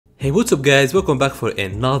Hey, what's up guys, welcome back for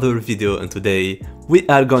another video, and today we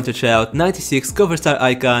are going to try out 96 cover star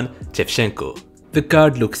icon Shevchenko. The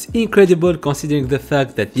card looks incredible considering the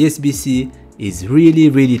fact that the SBC is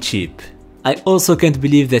really cheap. I also can't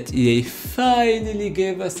believe that EA finally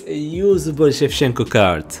gave us a usable Shevchenko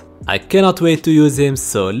card. I cannot wait to use him,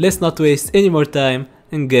 so let's not waste any more time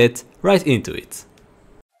and get right into it.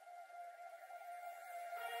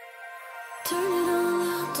 Turn it all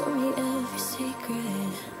out, told me every secret.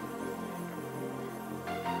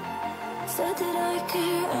 Said that I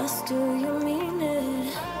care, asked do you mean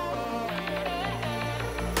it?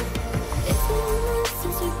 It's been a month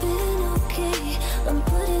since we've been okay. I'm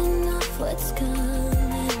putting off what's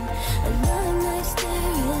coming, and I